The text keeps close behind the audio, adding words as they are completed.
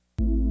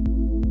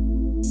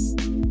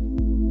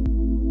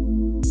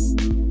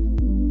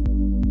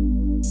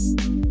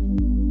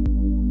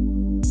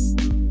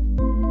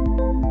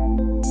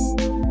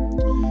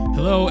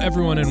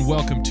everyone, and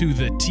welcome to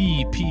the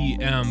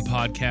TPM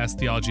podcast,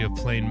 Theology of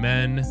Plain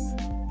Men.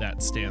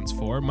 That stands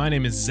for. My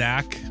name is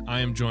Zach.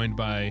 I am joined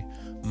by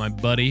my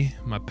buddy,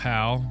 my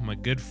pal, my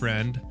good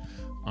friend,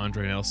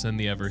 Andre Nelson,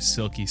 the ever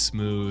silky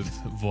smooth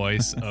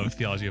voice of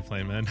Theology of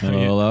Plain Men.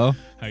 Hello.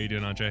 How you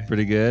doing, Andre?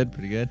 Pretty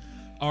good.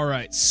 All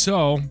right,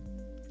 so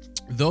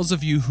those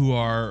of you who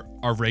are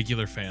our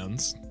regular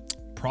fans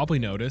probably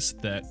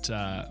noticed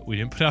that we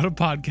didn't put out a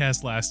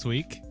podcast last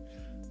week.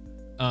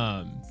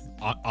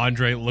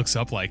 Andre looks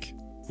up like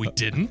we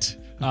didn't.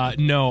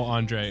 No,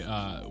 Andre,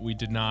 we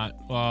did not.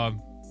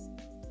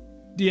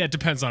 Yeah, it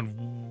depends on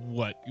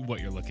what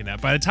you're looking at.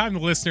 By the time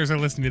the listeners are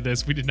listening to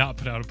this, we did not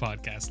put out a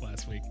podcast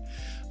last week.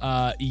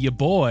 Your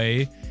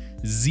boy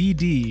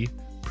ZD,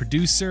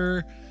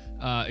 producer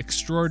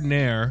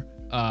extraordinaire,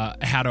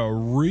 had a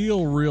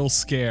real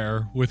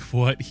scare with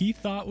what he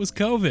thought was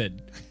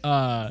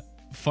COVID.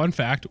 Fun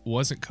fact,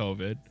 wasn't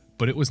COVID,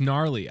 but it was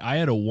gnarly. I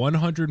had a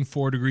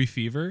 104-degree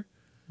fever.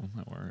 Oh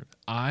my word.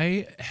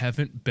 I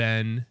haven't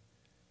been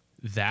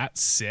that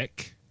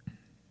sick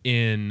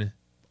in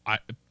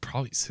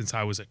probably since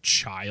I was a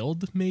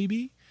child,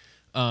 maybe.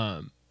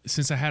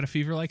 Since I had a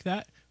fever like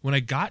that. When I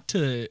got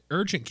to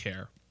urgent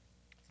care,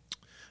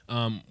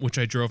 which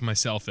I drove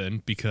myself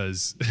in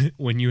because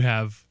when you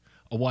have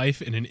a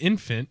wife and an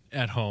infant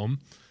at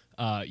home,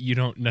 you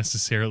don't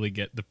necessarily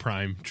get the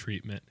prime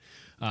treatment.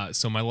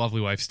 So my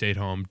lovely wife stayed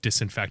home,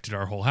 disinfected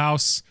our whole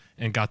house,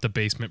 and got the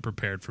basement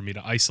prepared for me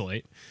to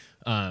isolate.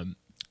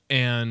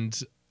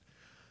 And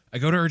I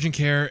go to urgent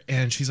care,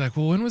 and she's like,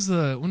 "Well, when was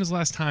the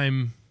last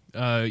time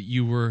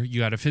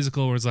you had a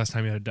physical? When was the last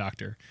time you had a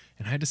doctor?"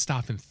 And I had to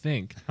stop and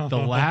think. The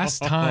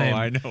last time,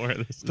 I know where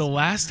this is. The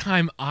last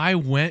time I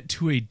went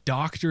to a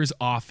doctor's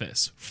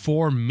office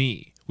for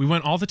me. We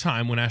went all the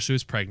time when Ashley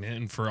was pregnant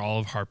and for all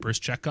of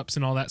Harper's checkups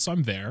and all that. So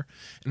I'm there,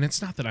 and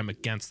it's not that I'm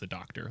against the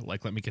doctor.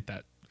 Like, let me get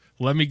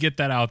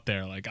that out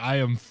there. Like, I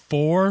am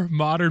for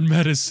modern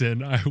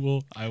medicine. I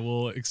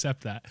will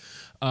accept that.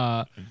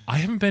 I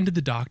haven't been to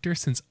the doctor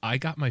since I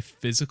got my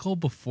physical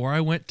before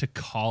I went to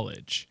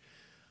college.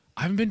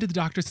 I haven't been to the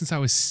doctor since I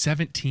was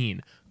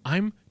 17.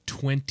 I'm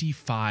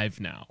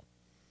 25 now.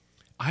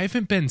 I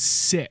haven't been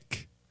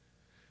sick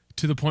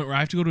to the point where I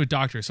have to go to a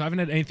doctor. So I haven't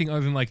had anything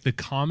other than like the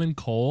common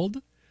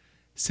cold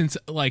since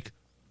like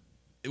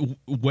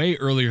way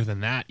earlier than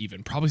that,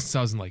 even probably since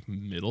I was in like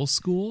middle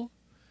school.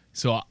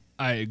 So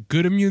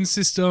good immune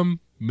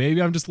system.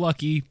 Maybe I'm just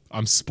lucky.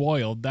 I'm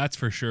spoiled. That's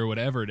for sure,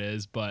 whatever it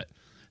is. But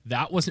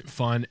that wasn't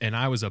fun. And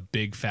I was a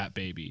big fat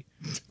baby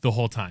the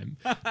whole time.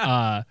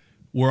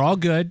 We're all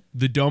good.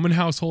 The Doman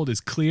household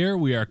is clear.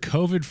 We are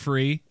COVID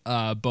free.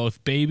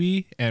 Both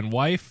baby and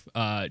wife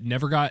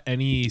never got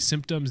any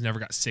symptoms, never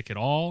got sick at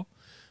all.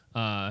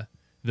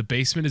 The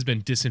basement has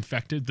been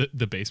disinfected.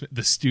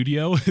 The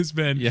studio has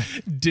been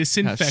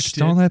disinfected.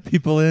 Don't let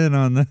people in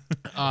on the.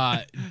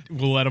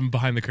 We'll let them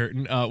behind the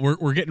curtain.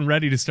 We're getting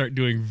ready to start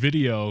doing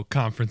video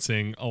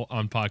conferencing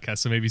on podcasts.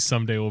 So maybe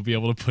someday we'll be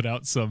able to put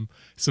out some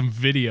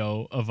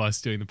video of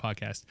us doing the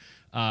podcast.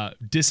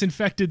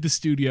 Disinfected the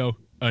studio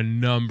a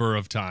number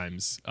of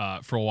times.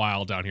 For a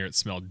while down here, it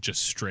smelled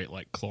just straight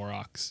like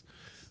Clorox.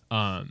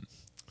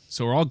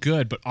 So we're all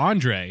good. But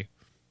Andre,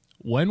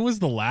 when was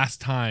the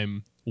last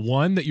time?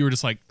 One, that you were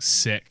just like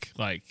sick,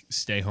 like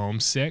stay home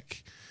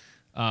sick.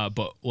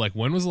 But like,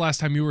 when was the last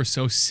time you were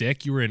so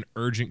sick you were in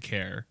urgent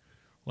care,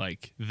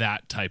 like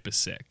that type of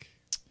sick?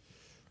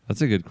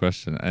 That's a good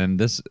question, and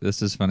this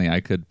is funny.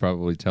 I could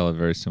probably tell a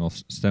very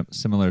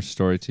similar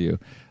story to you.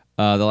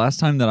 The last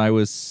time that I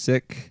was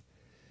sick,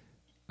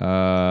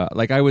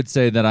 like I would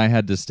say that I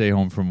had to stay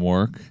home from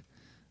work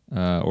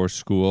or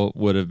school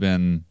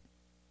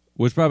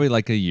was probably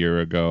like a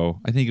year ago.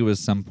 I think it was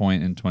some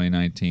point in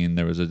 2019.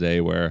 There was a day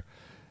where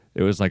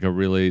it was like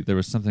there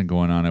was something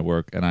going on at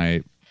work, and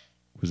I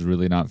was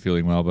really not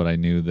feeling well, but I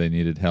knew they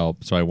needed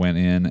help. So I went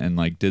in and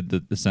like did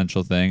the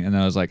essential thing. And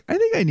then I was like, I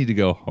think I need to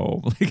go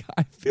home. Like,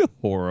 I feel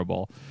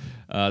horrible.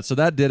 So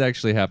that did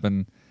actually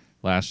happen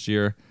last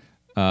year.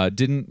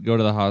 Didn't go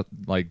to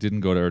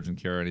didn't go to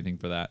urgent care or anything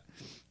for that.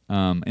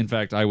 In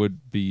fact, I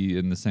would be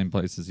in the same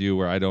place as you,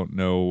 where I don't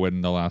know when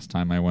the last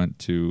time I went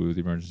to the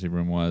emergency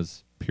room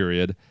was,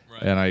 period.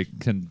 Right. And I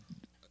can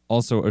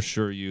also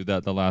assure you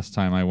that the last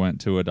time I went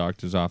to a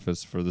doctor's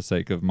office for the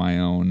sake of my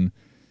own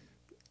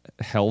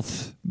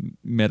health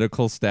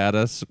medical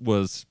status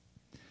was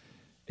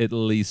at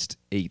least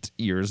 8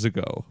 years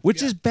ago,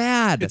 which is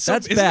bad.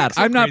 That's bad.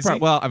 I'm not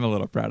proud. Well, I'm a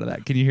little proud of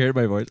that. Can you hear it in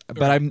my voice?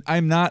 But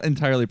I'm not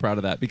entirely proud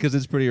of that because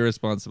it's pretty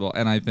irresponsible,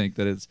 and I think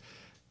that it's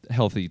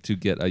healthy to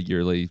get a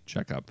yearly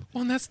checkup.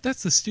 Well, and that's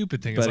the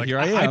stupid thing. But like, here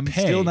I am,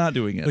 still not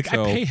doing it. Like,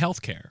 so. I pay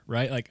healthcare,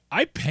 right? Like,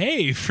 I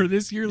pay for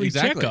this yearly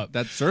checkup.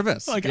 That's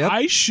service. Like,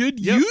 I should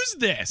use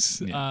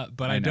this,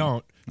 but I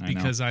don't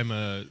because I'm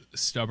a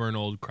stubborn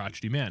old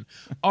crotchety man.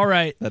 All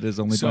right. That is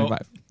only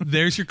 25.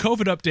 There's your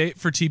COVID update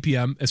for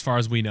TPM, as far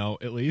as we know,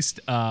 at least.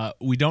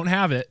 We don't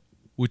have it,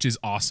 which is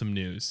awesome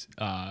news.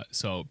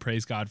 So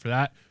praise God for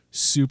that.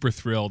 Super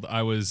thrilled.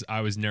 I was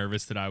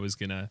nervous that I was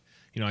gonna,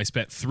 I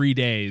spent 4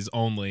 days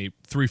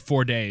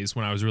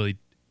when I was really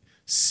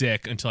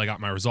sick until I got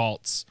my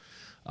results.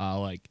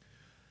 Like,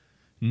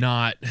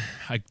 not,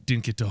 I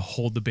didn't get to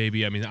hold the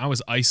baby. I mean, I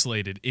was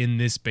isolated in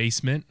this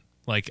basement.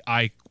 Like,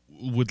 I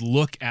would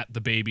look at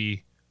the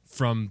baby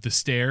from the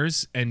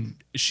stairs, and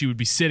she would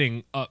be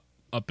sitting up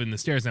in the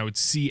stairs, and I would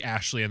see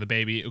Ashley and the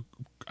baby.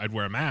 I'd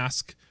wear a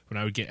mask when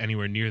I would get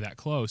anywhere near that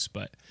close,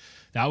 but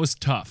that was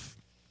tough.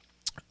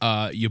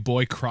 Your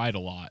boy cried a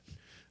lot.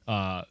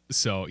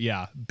 So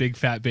yeah, big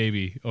fat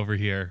baby over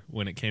here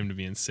when it came to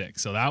being sick.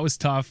 So that was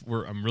tough.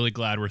 I'm really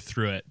glad we're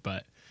through it,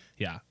 but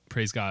yeah,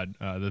 praise God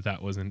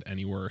that wasn't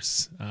any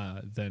worse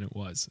than it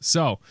was.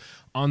 So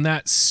on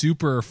that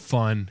super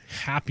fun,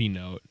 happy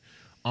note,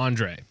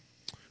 Andre,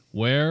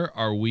 where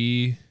are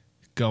we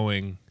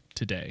going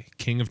today?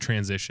 King of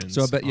transitions.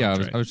 So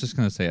Andre. I was just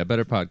going to say a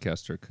better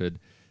podcaster could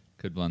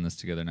blend this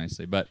together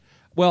nicely. But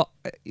well,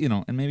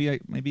 and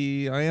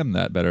maybe I am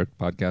that better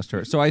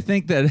podcaster. So I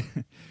think that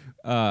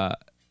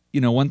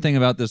one thing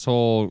about this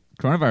whole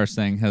coronavirus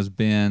thing has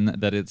been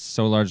that it's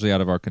so largely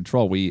out of our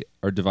control. We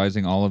are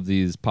devising all of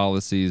these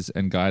policies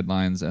and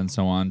guidelines and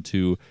so on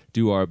to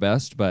do our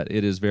best, but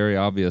it is very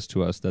obvious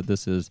to us that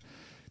this is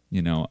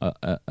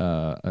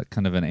a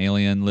kind of an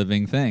alien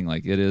living thing.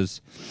 Like, it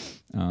is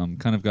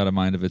kind of got a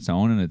mind of its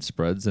own, and it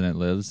spreads and it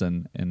lives,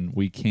 and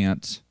we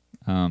can't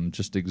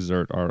just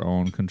exert our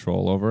own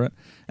control over it.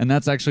 And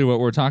that's actually what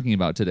we're talking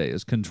about today,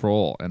 is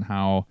control, and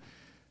how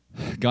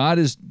God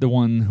is the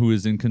one who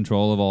is in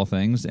control of all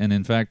things. And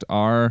in fact,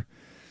 our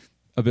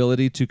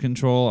ability to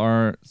control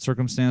our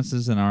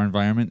circumstances and our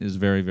environment is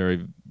very,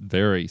 very,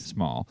 very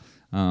small,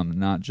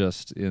 not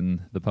just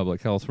in the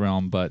public health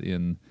realm, but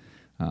in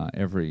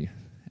every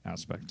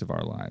aspect of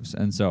our lives.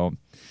 And so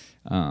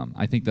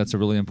I think that's a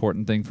really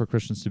important thing for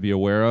Christians to be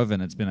aware of,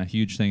 and it's been a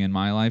huge thing in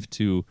my life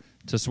to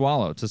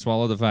swallow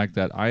the fact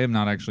that I am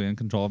not actually in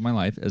control of my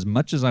life as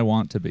much as I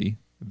want to be,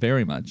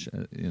 very much.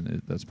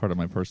 That's part of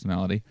my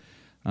personality.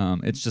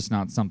 It's just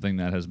not something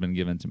that has been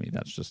given to me.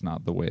 That's just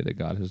not the way that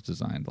God has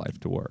designed life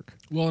to work.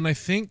 Well, and I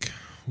think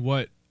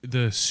what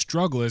the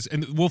struggle is,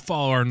 and we'll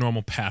follow our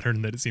normal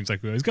pattern that it seems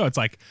like we always go. It's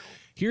like,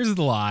 here's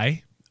the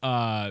lie.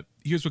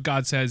 Here's what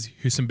God says.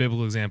 Here's some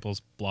biblical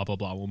examples, blah, blah,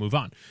 blah. We'll move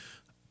on.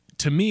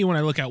 To me, when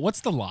I look at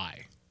what's the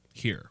lie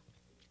here,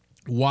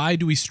 why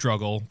do we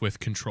struggle with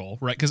control,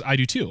 right? Because I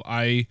do too.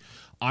 I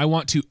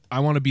want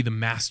to be the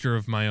master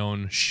of my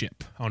own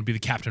ship. I want to be the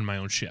captain of my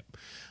own ship.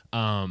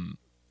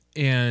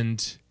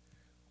 And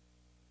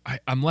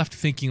I'm left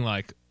thinking,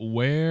 like,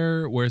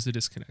 where's the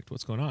disconnect?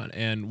 What's going on?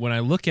 And when I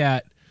look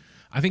at,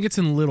 I think it's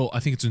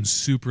in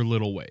super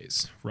little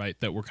ways, right?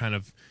 That we're kind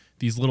of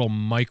these little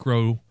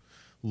micro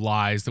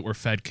lies that we're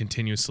fed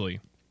continuously.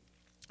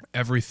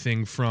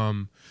 Everything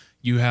from,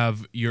 you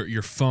have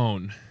your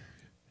phone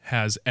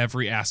has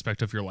every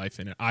aspect of your life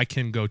in it. I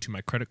can go to my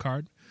credit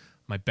card,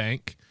 my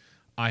bank.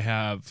 I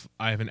have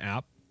an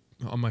app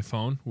on my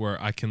phone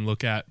where I can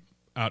look at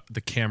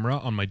the camera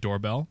on my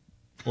doorbell,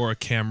 or a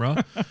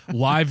camera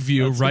live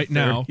view. Right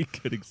now,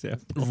 good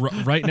example.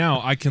 Right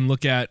now, I can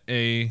look at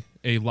a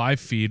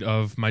live feed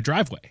of my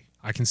driveway.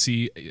 I can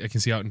see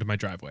out into my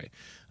driveway.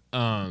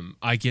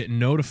 I get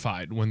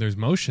notified when there's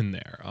motion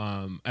there.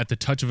 At the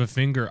touch of a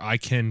finger, I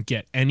can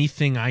get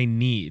anything I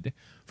need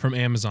from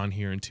Amazon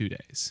here in 2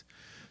 days.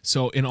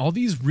 So in all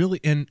these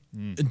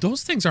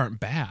those things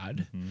aren't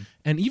bad. Mm-hmm.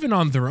 And even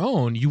on their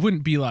own, you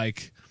wouldn't be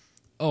like,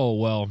 oh,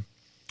 well,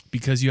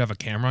 because you have a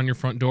camera on your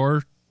front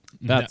door,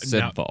 that's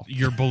sinful.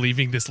 You're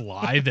believing this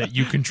lie that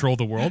you control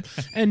the world.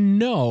 And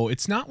no,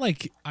 it's not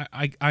like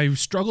I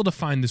struggle to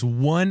find this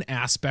one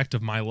aspect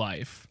of my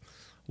life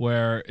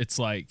where it's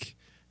like,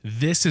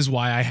 this is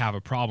why I have a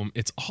problem.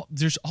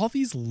 There's all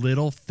these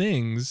little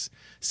things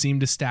seem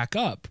to stack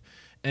up,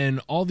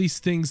 and all these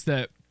things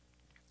that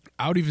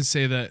I would even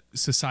say that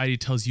society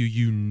tells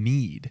you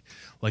need.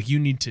 Like, you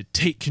need to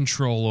take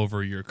control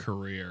over your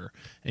career,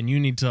 and you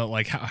need to,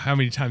 like, how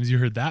many times you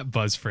heard that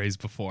buzz phrase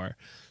before?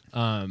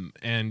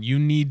 And you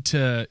need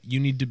to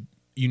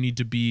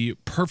be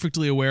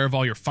perfectly aware of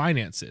all your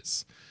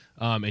finances,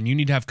 and you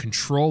need to have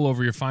control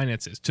over your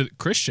finances. To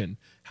Christian,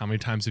 how many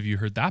times have you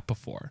heard that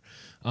before?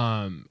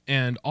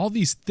 And all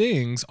these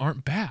things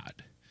aren't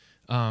bad,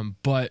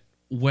 but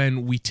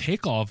when we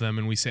take all of them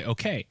and we say,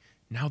 okay,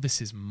 now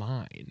this is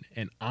mine,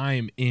 and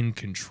I'm in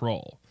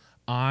control.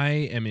 I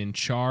am in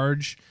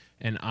charge,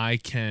 and I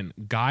can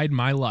guide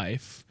my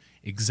life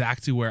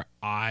exactly where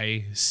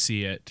I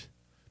see it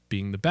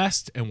being the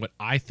best, and what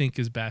I think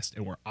is best,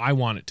 and where I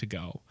want it to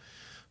go.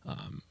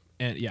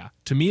 And yeah,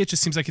 to me, it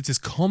just seems like it's this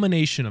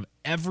culmination of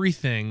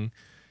everything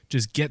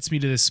just gets me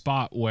to this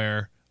spot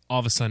where all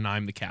of a sudden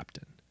I'm the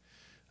captain.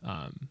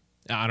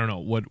 I don't know.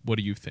 What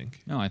do you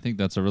think? No, I think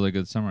that's a really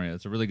good summary.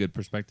 It's a really good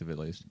perspective, at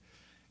least.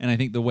 And I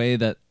think the way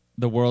that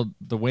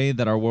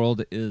our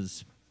world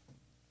is,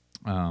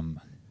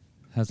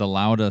 has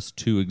allowed us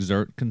to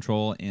exert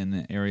control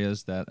in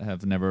areas that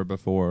have never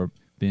before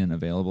been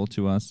available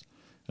to us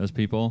as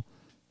people.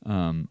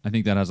 I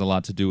think that has a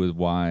lot to do with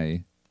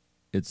why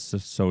it's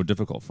so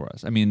difficult for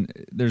us. I mean,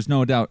 there's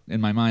no doubt in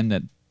my mind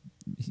that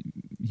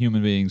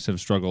human beings have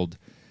struggled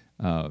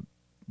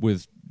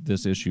with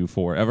this issue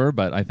forever,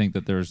 but I think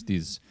that there's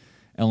these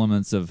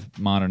elements of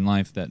modern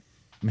life that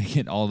make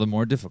it all the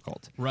more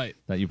difficult. Right.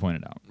 That you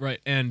pointed out. Right.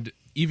 And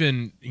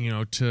even,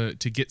 to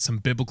get some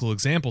biblical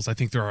examples, I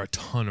think there are a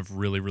ton of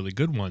really, really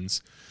good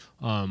ones.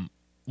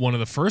 One of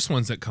the first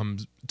ones that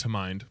comes to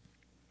mind,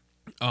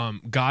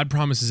 God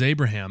promises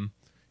Abraham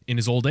in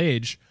his old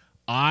age,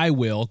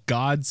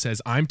 God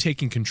says, I'm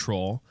taking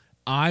control.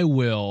 I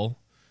will,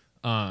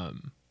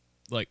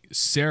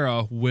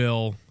 Sarah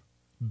will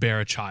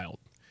bear a child.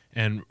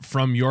 And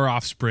from your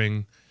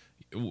offspring,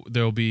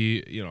 there'll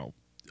be,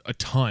 a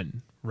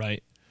ton,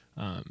 right?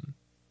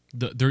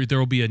 There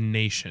will be a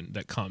nation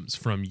that comes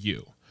from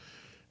you.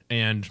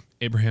 And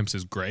Abraham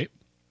says, great,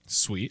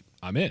 sweet,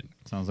 I'm in.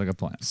 Sounds like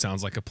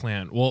a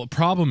plan. Well, the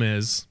problem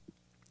is,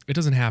 it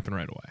doesn't happen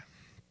right away.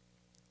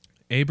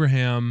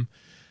 Abraham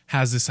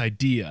has this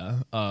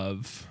idea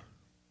of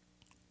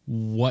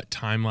what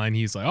timeline.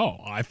 He's like, oh,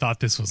 I thought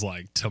this was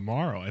like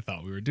tomorrow. I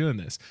thought we were doing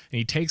this. And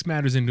he takes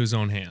matters into his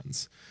own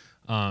hands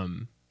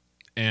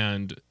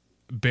and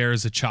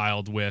bears a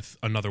child with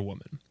another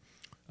woman.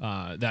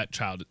 That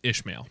child,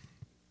 Ishmael.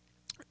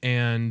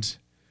 And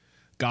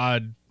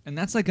God... And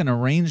that's like an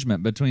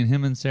arrangement between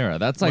him and Sarah.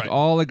 That's like right.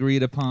 all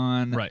agreed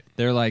upon. Right.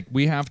 They're like,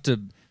 we have to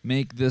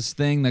make this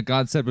thing that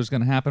God said was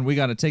going to happen. We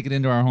got to take it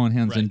into our own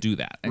hands and do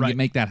that and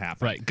make that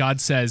happen. Right.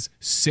 God says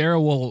Sarah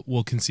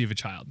will conceive a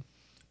child.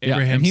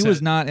 Abraham and he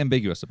was not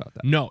ambiguous about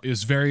that. No, it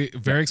was very,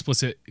 very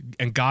explicit.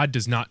 And God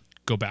does not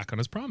go back on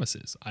his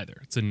promises either.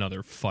 It's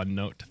another fun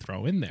note to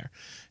throw in there.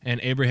 And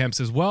Abraham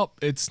says, well,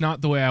 it's not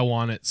the way I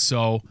want it,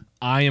 so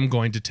I am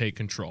going to take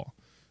control.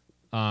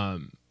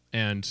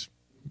 And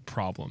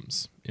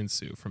problems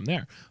ensue from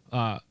there.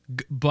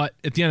 But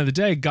at the end of the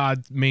day,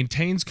 God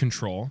maintains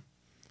control,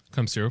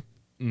 comes through,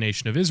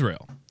 nation of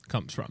Israel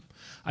comes from.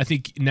 I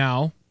think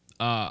now...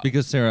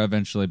 because Sarah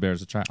eventually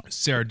bears a child.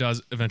 Sarah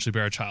does eventually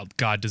bear a child.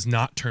 God does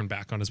not turn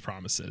back on his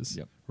promises,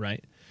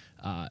 right?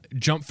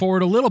 Jump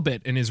forward a little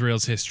bit in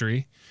Israel's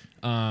history.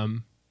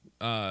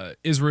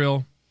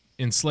 Israel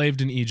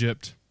enslaved in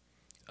Egypt.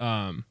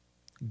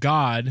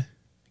 God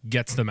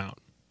gets them out.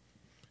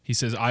 He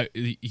says,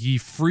 he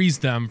frees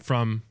them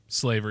from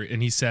slavery,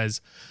 and he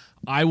says,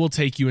 I will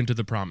take you into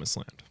the promised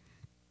land.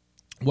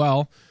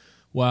 Well,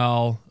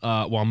 while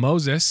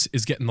Moses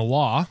is getting the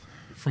law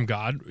from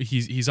God,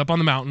 he's up on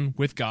the mountain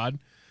with God.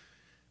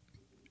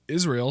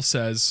 Israel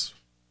says,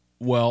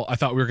 well, I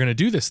thought we were going to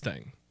do this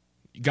thing.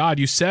 God,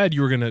 you said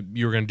you were going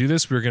to do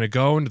this. We were going to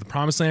go into the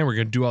promised land. We're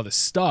going to do all this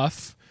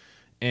stuff.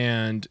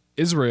 And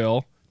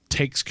Israel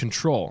takes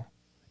control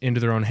into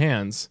their own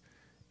hands,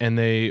 and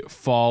they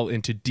fall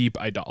into deep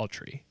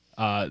idolatry.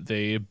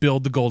 They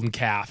build the golden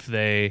calf.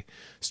 They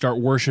start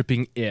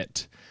worshiping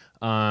it.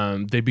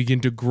 They begin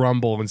to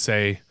grumble and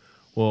say,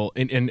 well,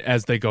 and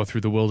as they go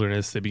through the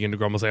wilderness, they begin to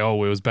grumble and say,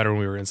 oh, it was better when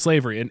we were in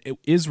slavery. And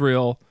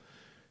Israel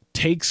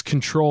takes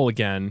control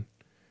again,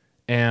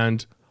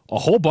 and a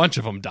whole bunch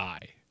of them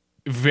die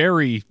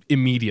very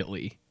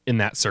immediately in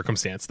that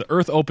circumstance. The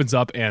earth opens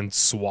up and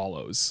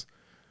swallows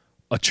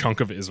a chunk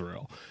of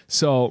Israel.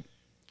 So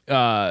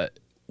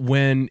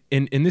when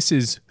and this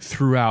is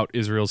throughout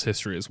Israel's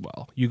history as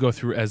well. You go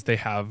through as they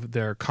have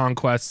their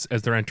conquests,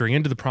 as they're entering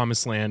into the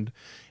promised land,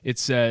 it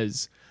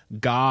says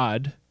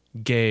God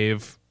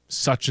gave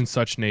such and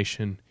such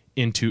nation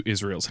into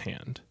Israel's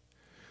hand.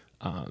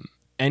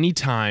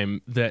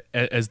 Anytime that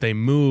as they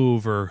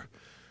move or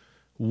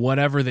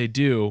whatever they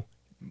do,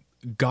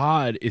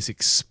 God is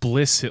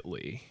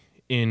explicitly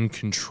in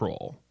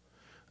control.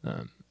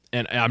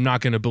 And I'm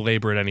not going to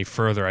belabor it any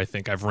further. I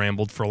think I've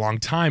rambled for a long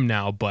time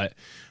now, but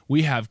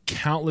we have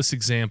countless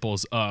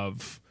examples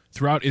of,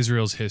 throughout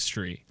Israel's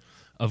history,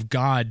 of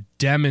God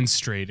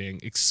demonstrating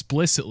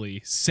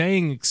explicitly,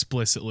 saying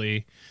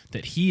explicitly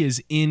that he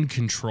is in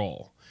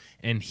control.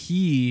 And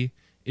he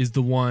is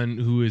the one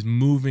who is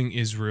moving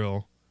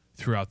Israel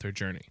throughout their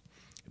journey.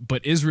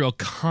 But Israel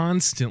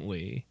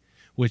constantly,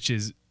 which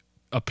is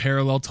a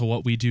parallel to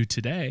what we do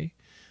today,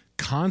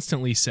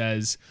 constantly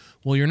says,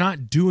 well, you're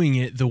not doing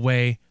it the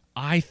way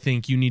I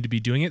think you need to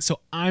be doing it, so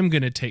I'm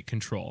going to take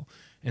control.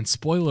 And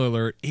spoiler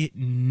alert, it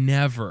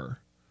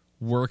never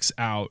works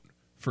out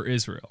for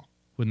Israel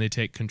when they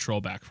take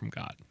control back from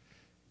God.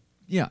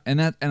 Yeah,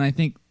 and I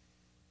think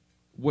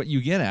what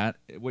you get at,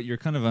 what you're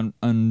kind of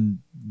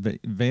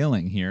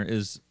unveiling here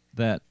is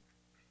that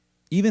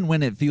even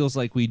when it feels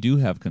like we do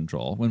have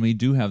control, when we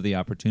do have the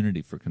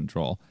opportunity for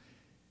control,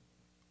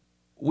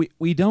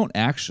 we don't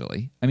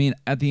actually. I mean,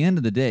 at the end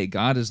of the day,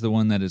 God is the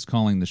one that is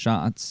calling the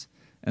shots.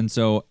 And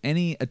so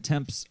any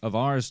attempts of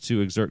ours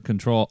to exert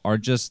control are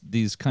just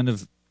these kind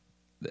of,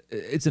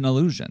 it's an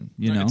illusion,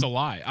 you know? It's a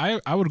lie.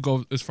 I would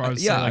go as far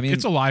as say,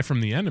 it's a lie from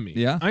the enemy.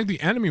 Yeah. I think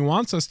the enemy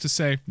wants us to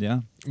say,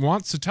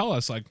 wants to tell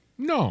us, like,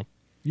 no,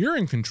 you're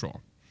in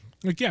control.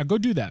 Like, yeah, go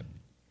do that.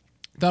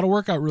 That'll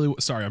work out really well.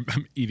 Sorry,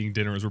 I'm eating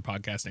dinner as we're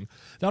podcasting.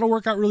 That'll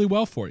work out really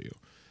well for you.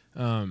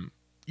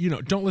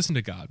 Don't listen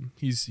to God.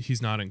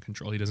 He's not in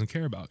control. He doesn't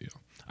care about you.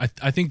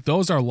 I think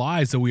those are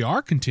lies that we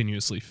are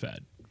continuously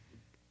fed.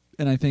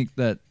 And I think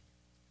that,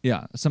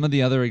 some of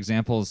the other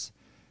examples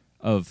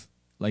of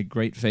like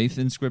great faith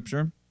in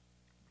Scripture.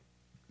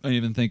 I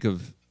even think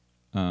of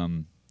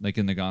like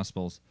in the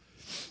Gospels,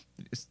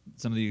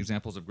 some of the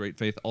examples of great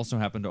faith also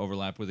happen to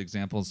overlap with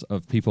examples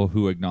of people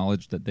who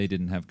acknowledged that they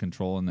didn't have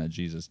control and that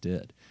Jesus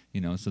did.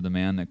 So the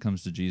man that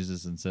comes to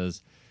Jesus and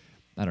says,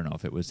 I don't know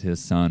if it was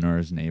his son or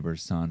his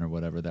neighbor's son or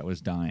whatever that was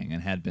dying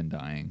and had been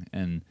dying,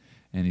 and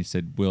he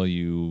said, will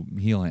you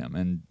heal him?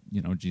 And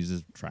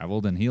Jesus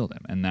traveled and healed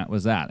him, and that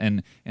was that.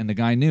 And the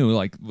guy knew,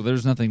 like, well,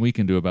 there's nothing we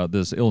can do about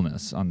this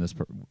illness on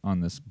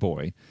this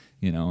boy,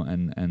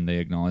 and they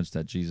acknowledged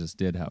that Jesus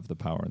did have the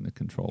power and the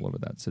control over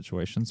that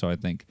situation. So I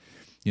think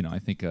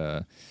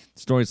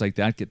stories like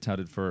that get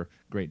touted for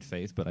great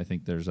faith, but I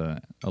think there's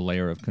a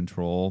layer of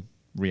control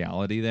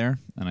reality there,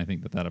 and I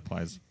think that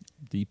applies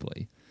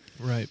deeply.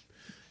 Right.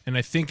 And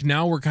I think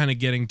now we're kind of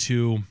getting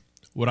to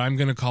what I'm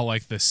going to call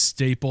like the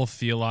staple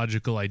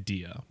theological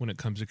idea when it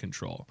comes to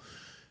control.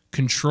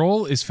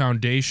 Control is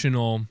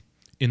foundational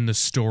in the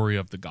story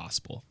of the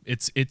gospel.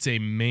 It's a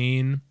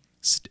mainstay.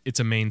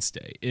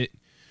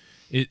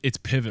 It's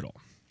pivotal.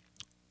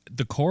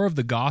 The core of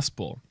the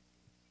gospel,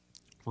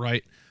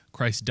 right?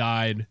 Christ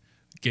died,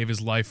 gave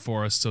his life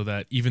for us so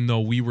that even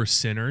though we were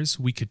sinners,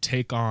 we could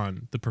take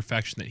on the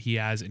perfection that he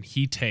has, and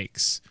he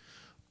takes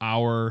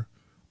our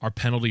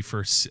penalty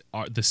for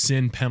the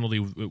sin penalty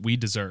we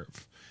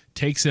deserve,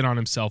 takes it on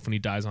himself when he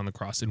dies on the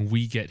cross, and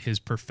we get his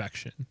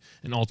perfection,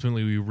 and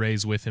ultimately we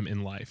raise with him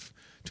in life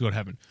to go to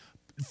heaven.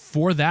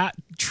 For that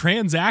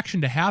transaction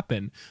to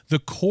happen, the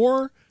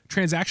core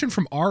transaction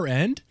from our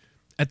end,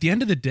 at the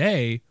end of the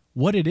day,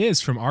 what it is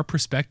from our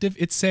perspective,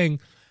 it's saying,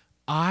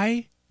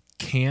 I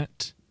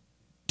can't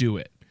do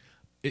it.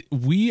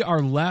 We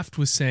are left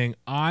with saying,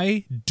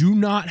 I do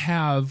not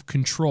have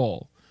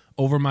control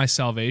over my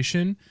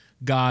salvation.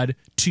 God,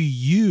 to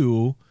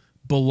you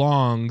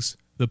belongs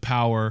the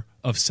power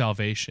of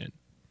salvation.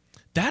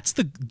 That's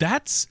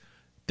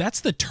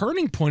the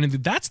turning point,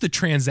 and that's the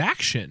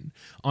transaction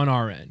on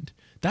our end.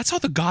 That's how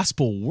the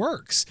gospel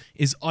works,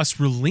 is us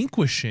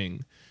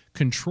relinquishing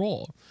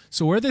control.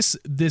 So where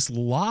this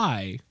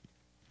lie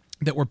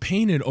that we're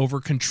painted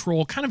over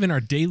control kind of in our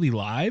daily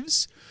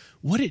lives,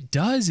 what it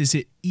does is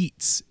it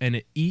eats and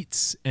it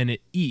eats and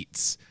it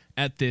eats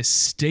at this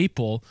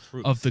staple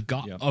of the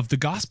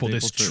gospel,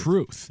 this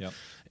truth. Yep.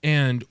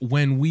 And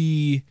when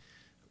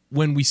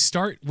it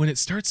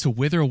starts to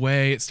wither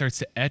away, it starts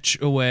to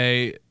etch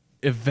away,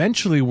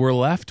 eventually we're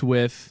left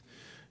with,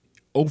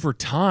 over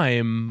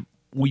time,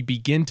 we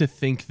begin to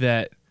think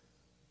that,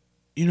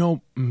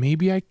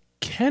 maybe I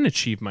can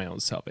achieve my own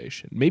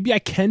salvation. Maybe I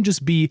can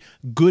just be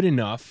good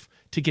enough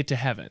to get to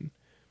heaven.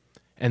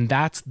 And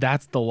that's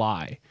the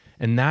lie.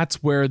 And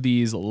that's where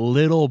these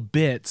little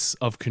bits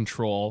of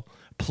control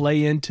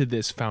play into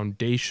this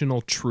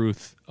foundational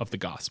truth of the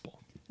gospel.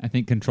 I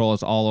think control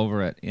is all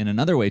over it in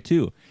another way,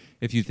 too.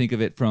 If you think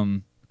of it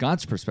from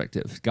God's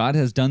perspective, God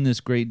has done this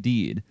great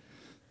deed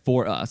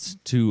for us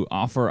to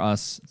offer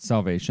us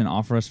salvation,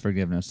 offer us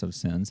forgiveness of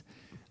sins.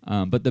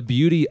 But the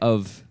beauty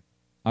of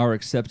our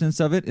acceptance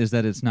of it is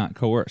that it's not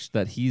coerced,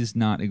 that he's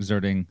not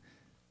exerting,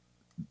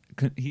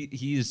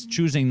 he's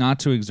choosing not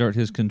to exert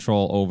his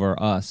control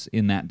over us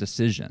in that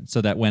decision,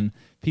 so that when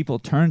people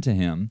turn to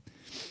him,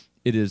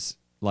 it is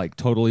like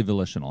totally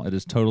volitional, it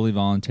is totally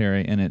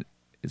voluntary, and it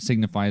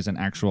signifies an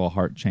actual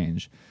heart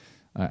change,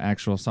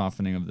 actual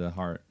softening of the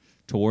heart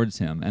towards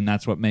him. And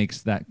that's what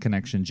makes that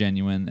connection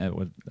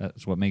genuine.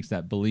 That's what makes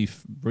that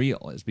belief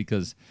real, is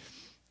because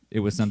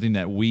it was something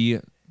that we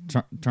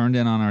turned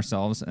in on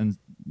ourselves and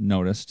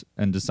noticed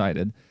and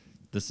decided,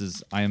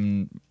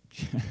 I'm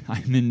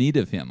in need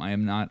of him. I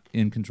am not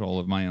in control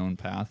of my own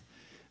path.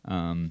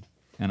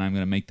 And I'm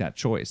going to make that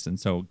choice. And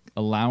so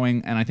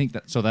I think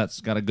that's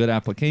got a good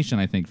application,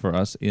 I think, for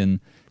us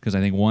because I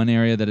think one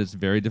area that is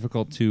very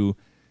difficult to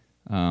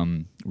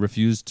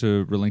refuse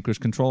to relinquish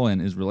control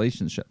in is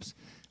relationships.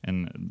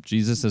 And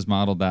Jesus has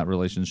modeled that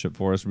relationship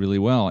for us really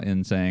well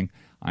in saying,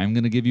 I'm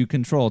going to give you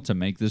control to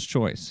make this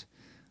choice.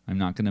 I'm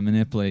not going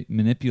to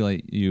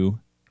manipulate you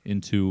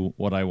into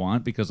what I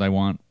want, because I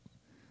want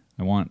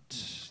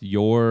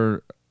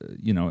your,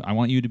 I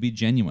want you to be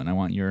genuine. I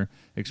want your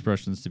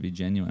expressions to be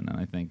genuine. And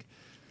I think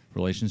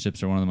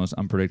relationships are one of the most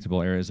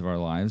unpredictable areas of our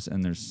lives,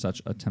 and there's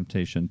such a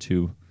temptation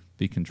to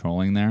be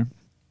controlling there.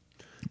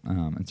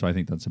 And so I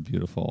think that's a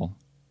beautiful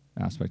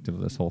aspect of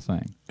this whole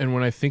thing. And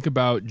when I think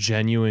about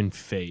genuine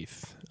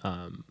faith,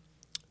 I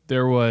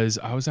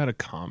was at a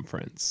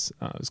conference.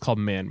 It was called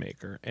Man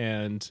Maker,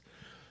 and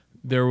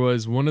there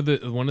was one of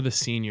the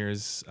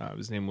seniors.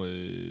 His name was,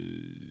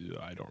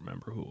 I don't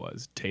remember who it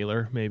was.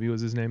 Taylor, maybe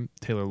was his name.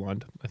 Taylor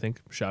Lund, I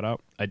think. Shout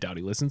out. I doubt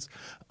he listens.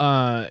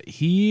 And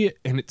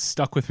it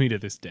stuck with me to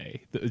this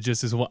day.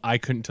 Just as well, I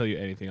couldn't tell you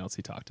anything else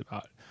he talked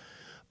about.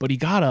 But he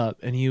got up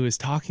and he was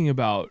talking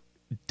about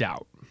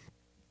doubt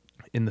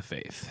in the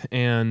faith,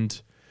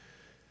 and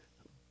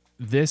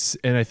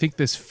I think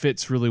this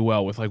fits really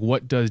well with like,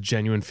 what does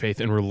genuine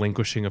faith and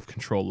relinquishing of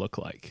control look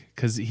like?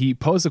 Because he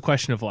posed the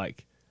question of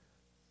like,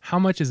 how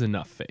much is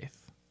enough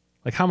faith?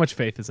 Like, how much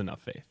faith is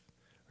enough faith,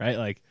 right?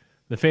 Like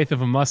the faith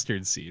of a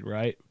mustard seed,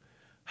 right?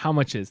 how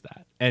much is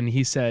that? And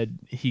he said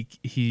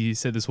he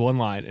said this one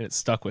line, and it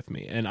stuck with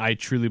me. And I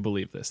truly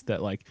believe this,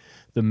 that like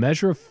the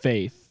measure of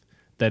faith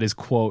that is,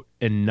 quote,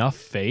 enough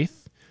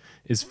faith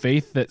is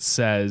faith that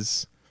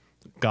says,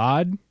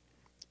 God,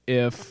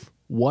 if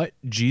what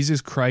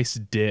Jesus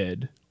Christ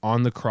did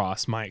on the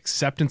cross, my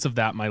acceptance of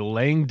that, my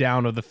laying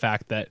down of the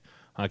fact that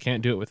I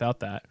can't do it without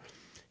that,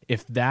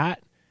 if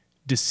that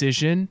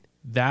decision,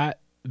 that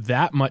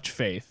much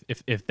faith,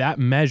 if that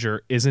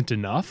measure isn't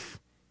enough,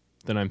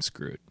 then I'm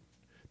screwed.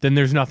 Then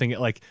there's nothing.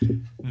 Like,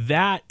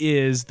 that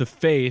is the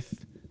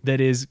faith that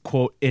is,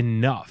 quote,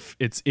 enough.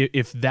 It's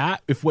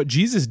if what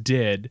Jesus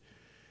did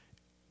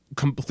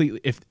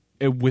completely, if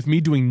with me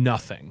doing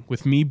nothing,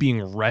 with me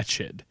being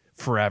wretched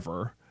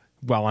forever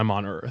while I'm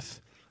on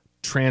earth,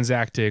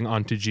 transacting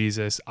onto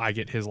Jesus, I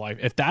get his life.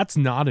 If that's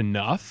not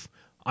enough,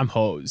 I'm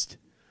hosed.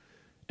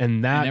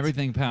 And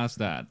everything past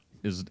that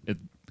is it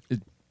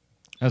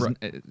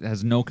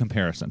has no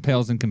comparison,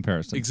 pales in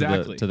comparison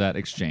exactly to that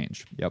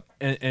exchange. Yep.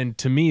 And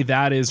to me,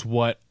 that is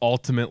what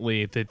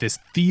ultimately this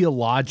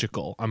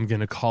theological, I'm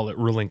going to call it,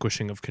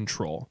 relinquishing of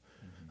control.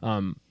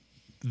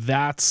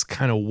 That's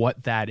kind of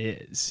what that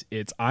is.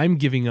 It's I'm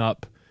giving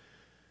up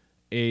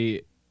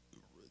a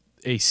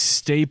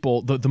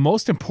staple. The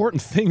most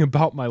important thing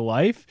about my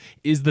life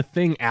is the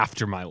thing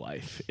after my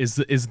life, is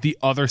the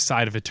other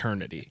side of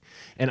eternity.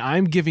 And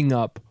I'm giving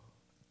up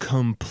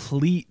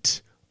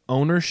complete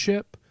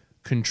ownership,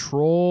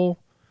 control,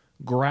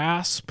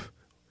 grasp.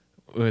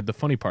 The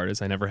funny part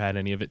is I never had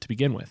any of it to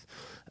begin with.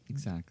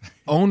 Exactly.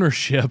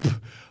 Ownership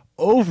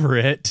over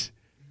it,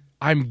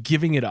 I'm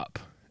giving it up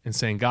and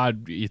saying,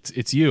 God,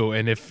 it's you.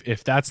 And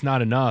if that's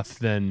not enough,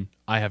 then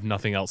I have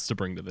nothing else to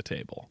bring to the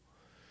table.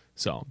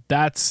 So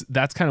that's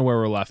kind of where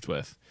we're left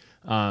with.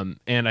 And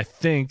I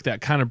think that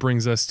kind of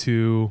brings us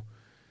to,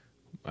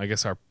 I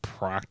guess, our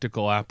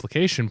practical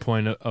application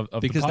point of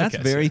because the podcast. That's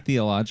very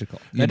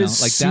theological. That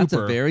is like super. That's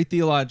a very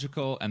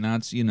theological, and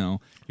that's your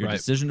Right.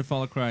 decision to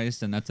follow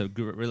Christ, and that's a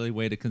really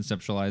way to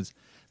conceptualize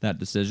that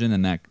decision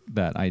and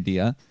that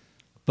idea.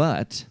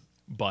 But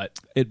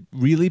it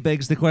really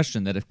begs the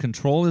question that if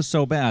control is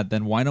so bad,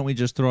 then why don't we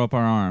just throw up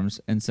our arms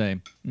and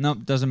say, nope,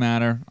 doesn't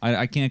matter.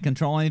 I can't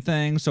control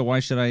anything, so why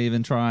should I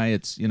even try?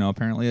 It's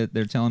apparently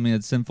they're telling me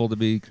it's sinful to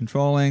be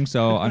controlling,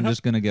 so I'm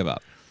just going to give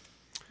up.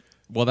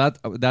 Well,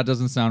 that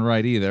doesn't sound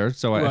right either.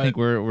 So I think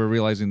we're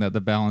realizing that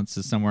the balance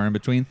is somewhere in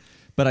between.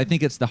 But I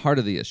think it's the heart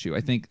of the issue.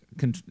 I think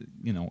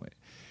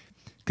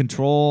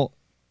controlling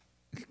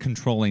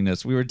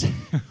this. We were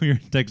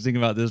texting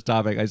about this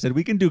topic. I said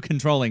we can do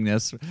controlling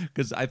this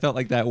because I felt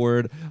like that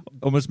word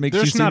almost makes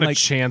you seem like there's not a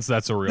chance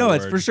that's a real no, word.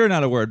 it's for sure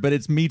not a word. But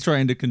it's me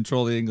trying to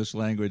control the English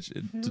language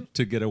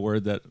to get a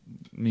word that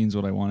means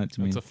what I want it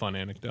to mean. It's a fun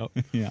anecdote.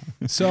 Yeah.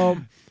 So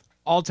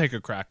I'll take a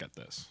crack at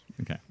this.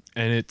 Okay.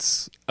 And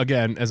it's,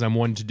 again, as I'm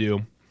one to do,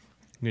 I'm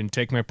going to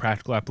take my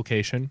practical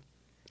application,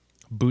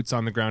 boots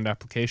on the ground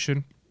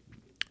application.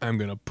 I'm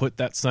going to put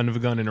that son of a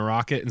gun in a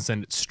rocket and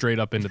send it straight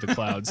up into the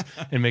clouds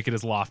and make it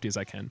as lofty as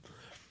I can.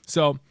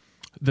 So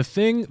the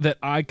thing that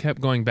I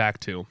kept going back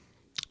to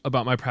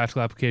about my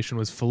practical application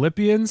was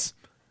Philippians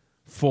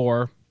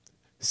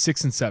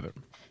 4:6-7.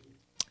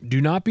 Do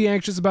not be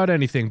anxious about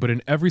anything, but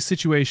in every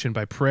situation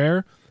by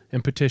prayer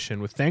and petition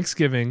with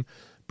thanksgiving,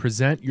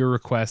 present your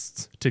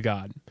requests to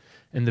God.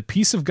 And the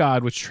peace of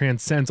God, which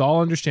transcends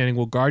all understanding,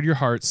 will guard your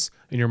hearts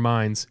and your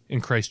minds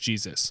in Christ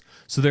Jesus.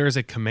 So there is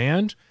a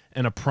command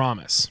and a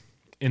promise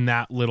in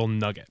that little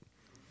nugget.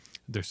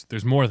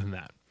 There's more than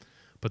that,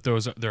 but there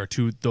are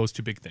those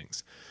two big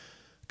things.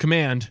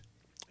 Command: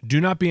 do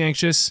not be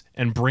anxious,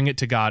 and bring it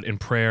to God in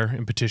prayer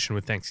and petition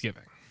with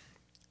thanksgiving.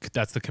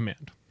 That's the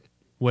command.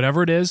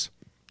 Whatever it is,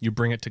 you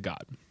bring it to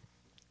God.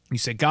 You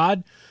say,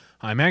 God,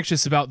 I'm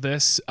anxious about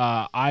this.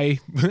 I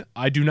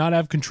do not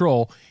have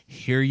control.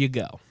 Here you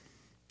go.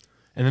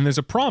 And then there's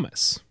a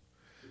promise.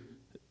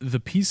 The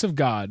peace of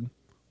God,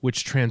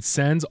 which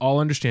transcends all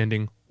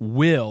understanding,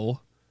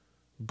 will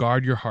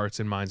guard your hearts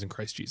and minds in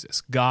Christ Jesus.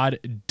 God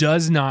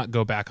does not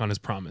go back on his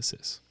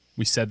promises.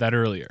 We said that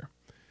earlier.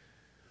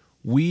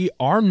 We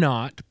are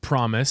not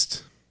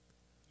promised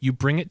you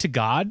bring it to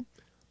God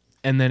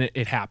and then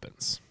it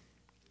happens.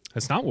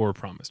 That's not what we're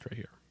promised right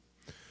here.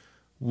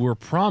 We're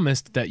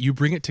promised that you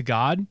bring it to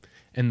God,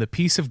 and the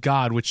peace of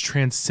God, which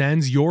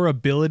transcends your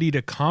ability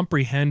to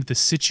comprehend the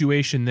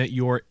situation that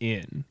you're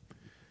in,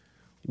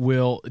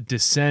 will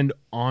descend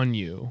on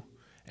you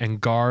and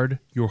guard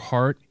your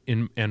heart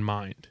and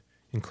mind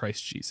in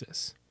Christ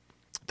Jesus.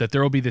 That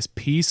there will be this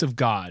peace of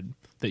God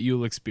that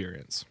you'll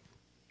experience.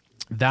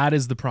 That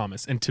is the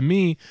promise. And to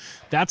me,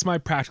 that's my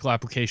practical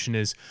application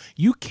is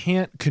you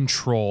can't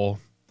control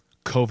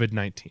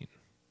COVID-19.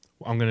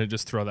 I'm going to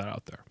just throw that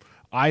out there.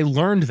 I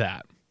learned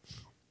that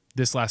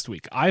this last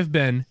week. I've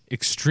been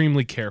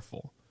extremely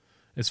careful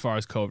as far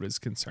as COVID is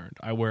concerned.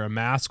 I wear a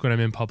mask when I'm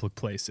in public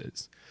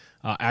places.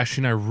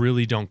 Ashley and I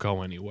really don't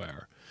go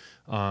anywhere.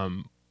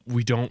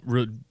 We don't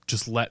really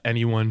just let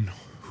anyone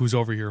who's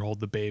over here,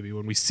 hold the baby.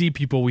 When we see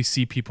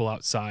people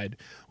outside.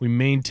 We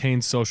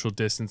maintain social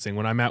distancing.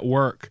 When I'm at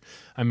work,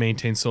 I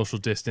maintain social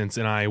distance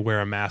and I wear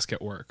a mask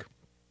at work.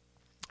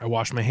 I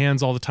wash my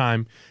hands all the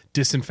time,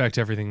 disinfect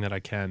everything that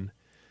I can.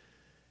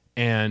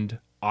 And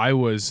I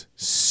was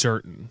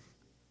certain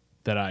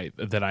that I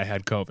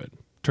had COVID.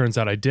 Turns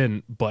out I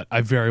didn't, but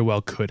I very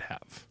well could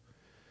have.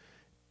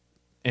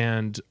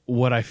 And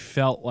what I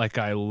felt like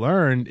I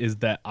learned is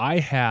that I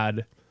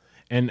had,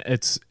 and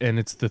it's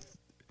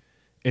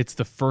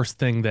the first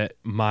thing that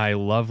my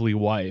lovely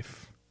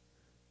wife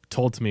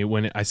told to me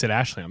when I said,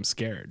 Ashley, I'm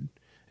scared.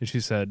 And she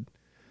said,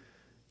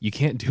 you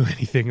can't do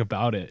anything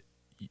about it.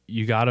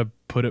 You got to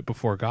put it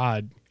before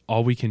God.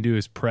 All we can do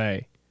is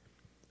pray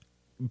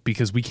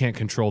because we can't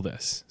control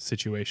this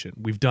situation.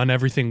 We've done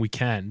everything we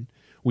can.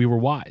 We were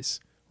wise,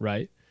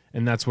 right?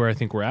 And that's where I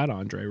think we're at,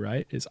 Andre,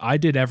 right? Is I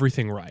did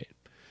everything right.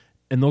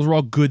 And those were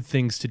all good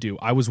things to do.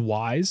 I was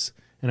wise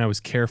and I was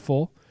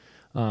careful,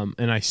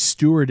 and I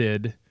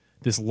stewarded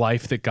this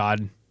life that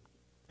God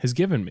has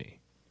given me.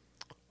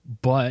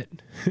 But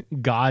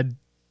God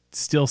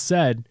still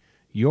said,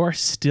 you're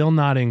still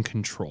not in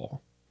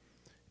control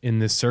in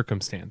this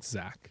circumstance,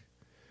 Zach.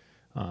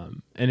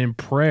 And in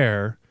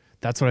prayer,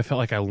 that's what I felt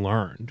like I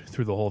learned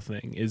through the whole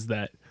thing, is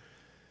that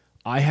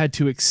I had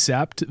to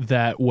accept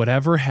that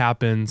whatever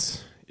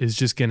happens is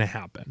just going to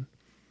happen.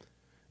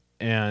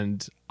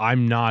 And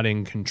I'm not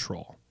in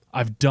control.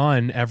 I've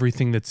done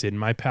everything that's in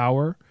my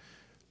power,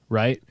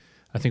 right?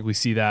 I think we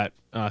see that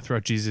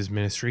throughout Jesus'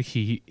 ministry.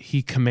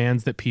 He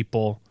commands that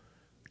people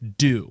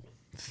do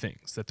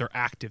things, that they're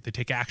active, they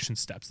take action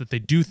steps, that they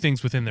do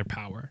things within their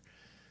power.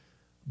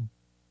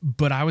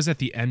 But I was at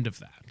the end of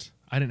that.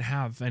 I didn't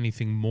have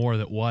anything more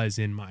that was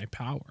in my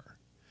power.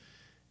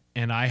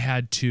 And I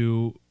had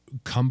to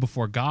come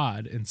before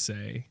God and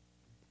say,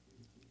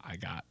 I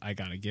got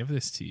to give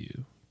this to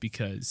you,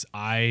 because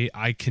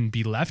I can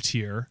be left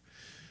here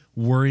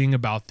worrying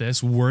about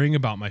this, worrying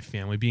about my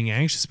family, being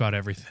anxious about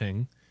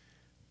everything,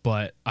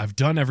 but I've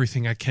done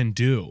everything I can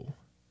do,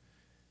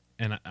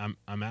 and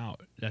I'm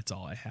out. That's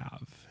all I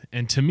have.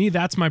 And to me,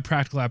 that's my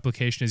practical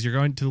application. Is you're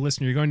going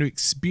to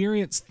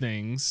experience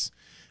things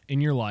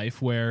in your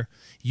life where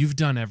you've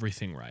done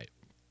everything right.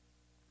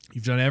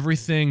 You've done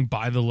everything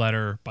by the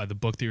letter, by the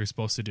book that you're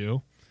supposed to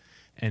do,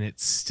 and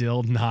it's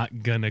still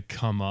not gonna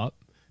come up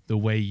the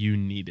way you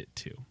need it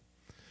to.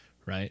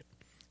 Right?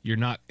 You're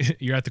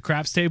at the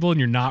craps table and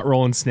you're not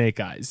rolling snake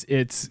eyes.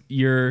 It's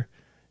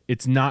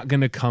not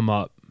going to come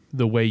up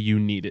the way you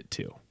need it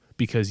to,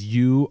 because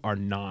you are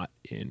not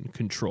in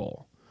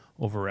control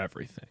over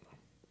everything.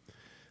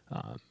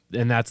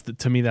 And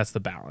to me, that's the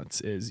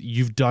balance, is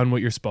you've done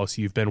what you're supposed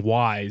to. You've been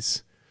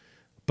wise,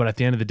 but at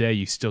the end of the day,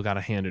 you still got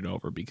to hand it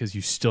over because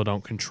you still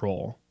don't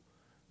control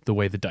the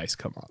way the dice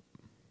come up.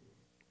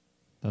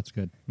 That's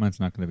good. Mine's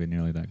not going to be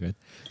nearly that good.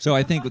 So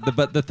I think,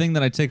 but the thing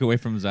that I take away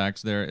from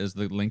Zach's there is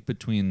the link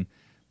between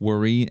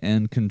worry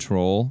and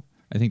control.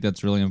 I think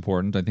that's really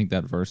important. I think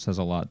that verse has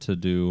a lot to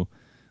do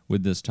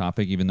with this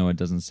topic, even though it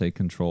doesn't say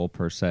control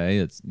per se.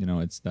 That's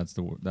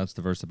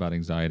the verse about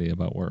anxiety,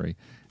 about worry.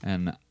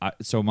 And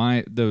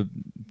the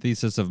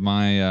thesis of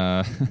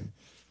my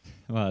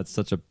well, that's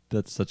such an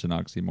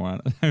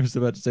oxymoron. I was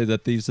about to say the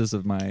thesis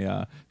of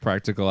my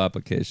practical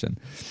application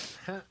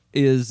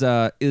is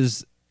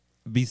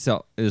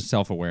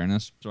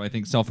self-awareness. So I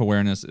think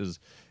self-awareness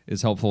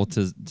is helpful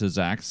to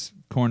Zach's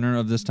corner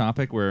of this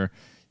topic, where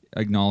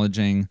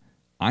acknowledging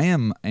I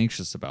am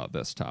anxious about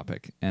this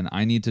topic and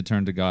I need to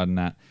turn to God in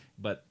that.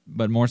 But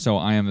more so,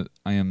 I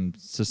am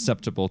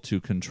susceptible to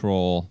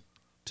control,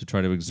 to try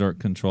to exert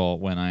control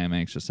when I am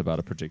anxious about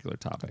a particular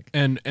topic.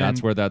 And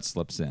that's where that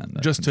slips in.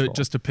 Just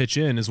to pitch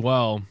in as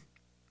well,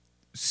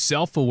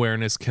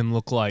 self-awareness can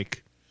look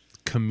like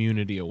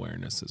community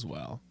awareness as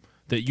well.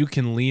 That you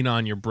can lean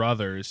on your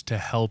brothers to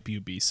help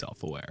you be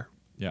self-aware.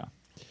 Yeah.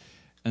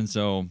 And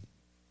so,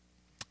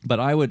 but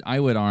I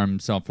would arm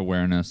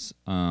self-awareness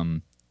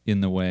in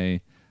the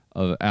way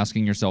of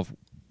asking yourself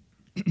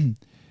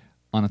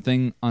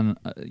on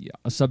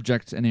a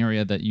subject, an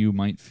area that you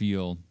might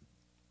feel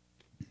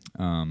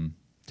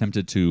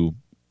tempted to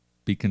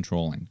be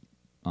controlling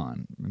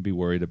on, and be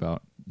worried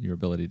about your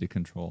ability to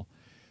control,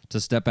 to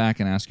step back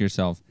and ask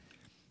yourself,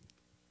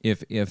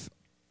 if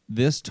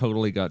this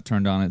totally got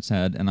turned on its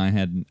head and I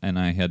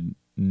had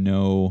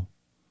no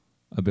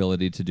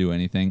ability to do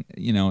anything,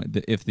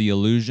 if the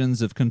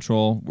illusions of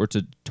control were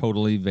to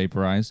totally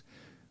vaporize,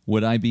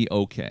 would I be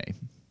okay?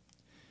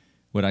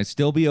 Would I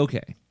still be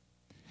okay?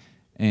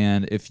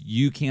 And if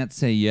you can't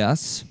say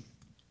yes,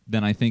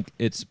 then I think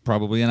it's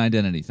probably an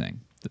identity thing.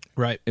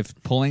 Right. If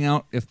pulling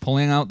out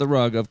the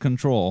rug of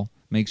control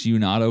makes you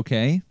not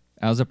okay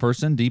as a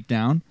person deep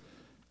down,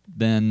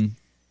 then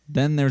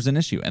there's an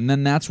issue. And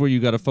then that's where you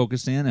got to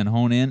focus in and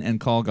hone in and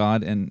call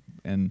God and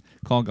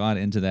call God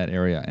into that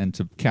area, and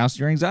to cast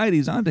your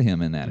anxieties onto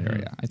him in that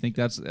area. I think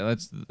that's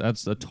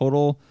a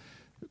total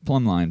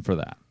plumb line for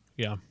that.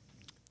 Yeah.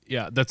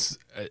 Yeah, that's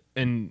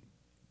and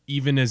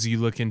even as you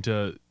look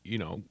into,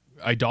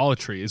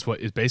 idolatry is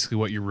basically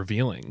what you're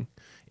revealing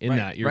in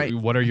that.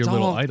 What are your It's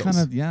little all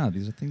idols?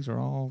 These things are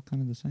all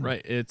kind of the same.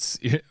 Right. It's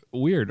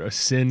weird. A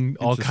sin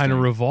all kind of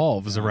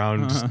revolves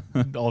around just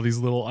all these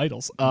little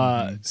idols.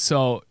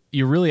 So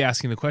you're really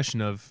asking the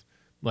question of,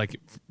 like,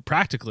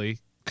 practically,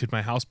 could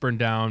my house burn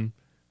down?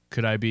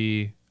 Could I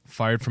be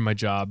fired from my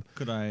job?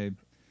 Could I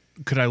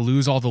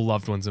lose all the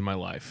loved ones in my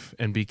life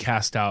and be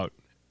cast out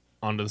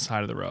onto the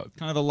side of the road?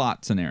 Kind of a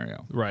Lot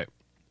scenario. Right.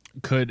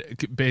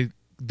 Could be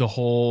the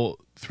whole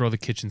throw the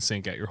kitchen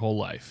sink at your whole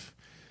life.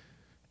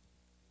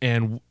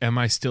 And am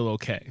I still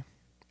okay?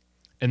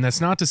 And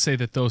that's not to say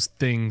that those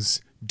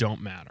things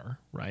don't matter,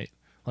 right?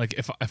 Like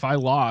if I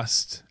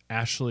lost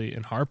Ashley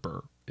and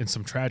Harper in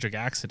some tragic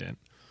accident,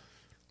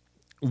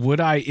 would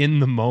I in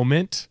the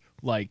moment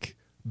like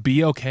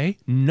be okay?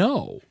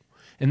 No.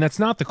 And that's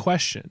not the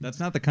question. That's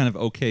not the kind of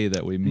okay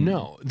that we mean.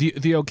 No.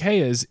 The okay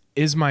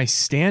is my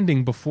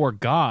standing before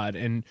God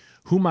and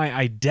who my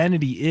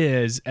identity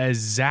is as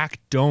Zach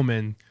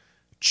Doman,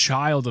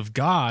 child of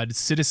God,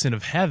 citizen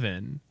of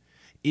heaven.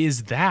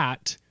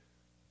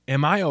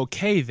 Am I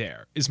okay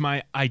there? Is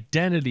my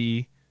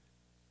identity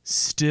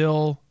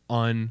still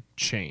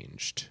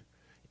unchanged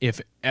if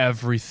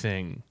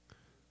everything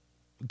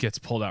gets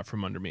pulled out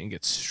from under me and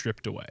gets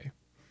stripped away?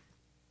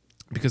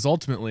 Because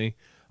ultimately,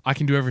 I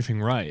can do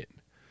everything right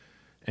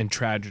and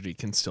tragedy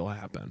can still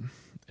happen.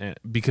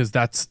 Because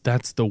that's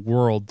the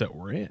world that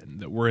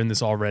we're in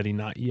this already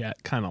not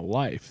yet kind of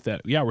life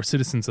that, yeah, we're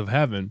citizens of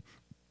heaven,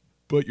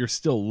 but you're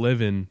still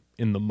living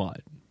in the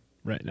mud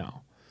right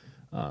now.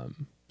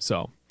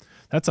 So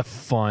that's a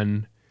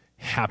fun,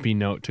 happy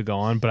note to go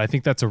on, but I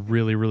think that's a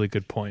really, really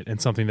good point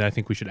and something that I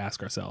think we should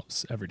ask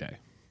ourselves every day.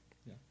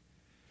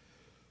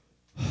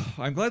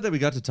 I'm glad that we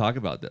got to talk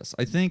about this.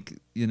 I think,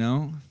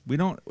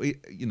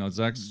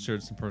 Zach's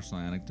shared some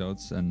personal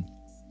anecdotes and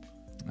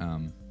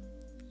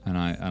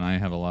I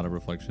have a lot of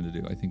reflection to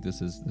do. I think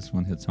this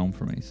one hits home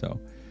for me.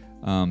 So,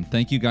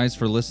 thank you guys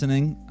for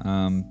listening.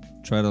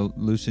 Try to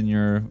loosen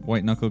your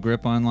white knuckle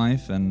grip on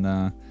life and,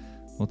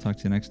 we'll talk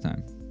to you next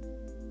time.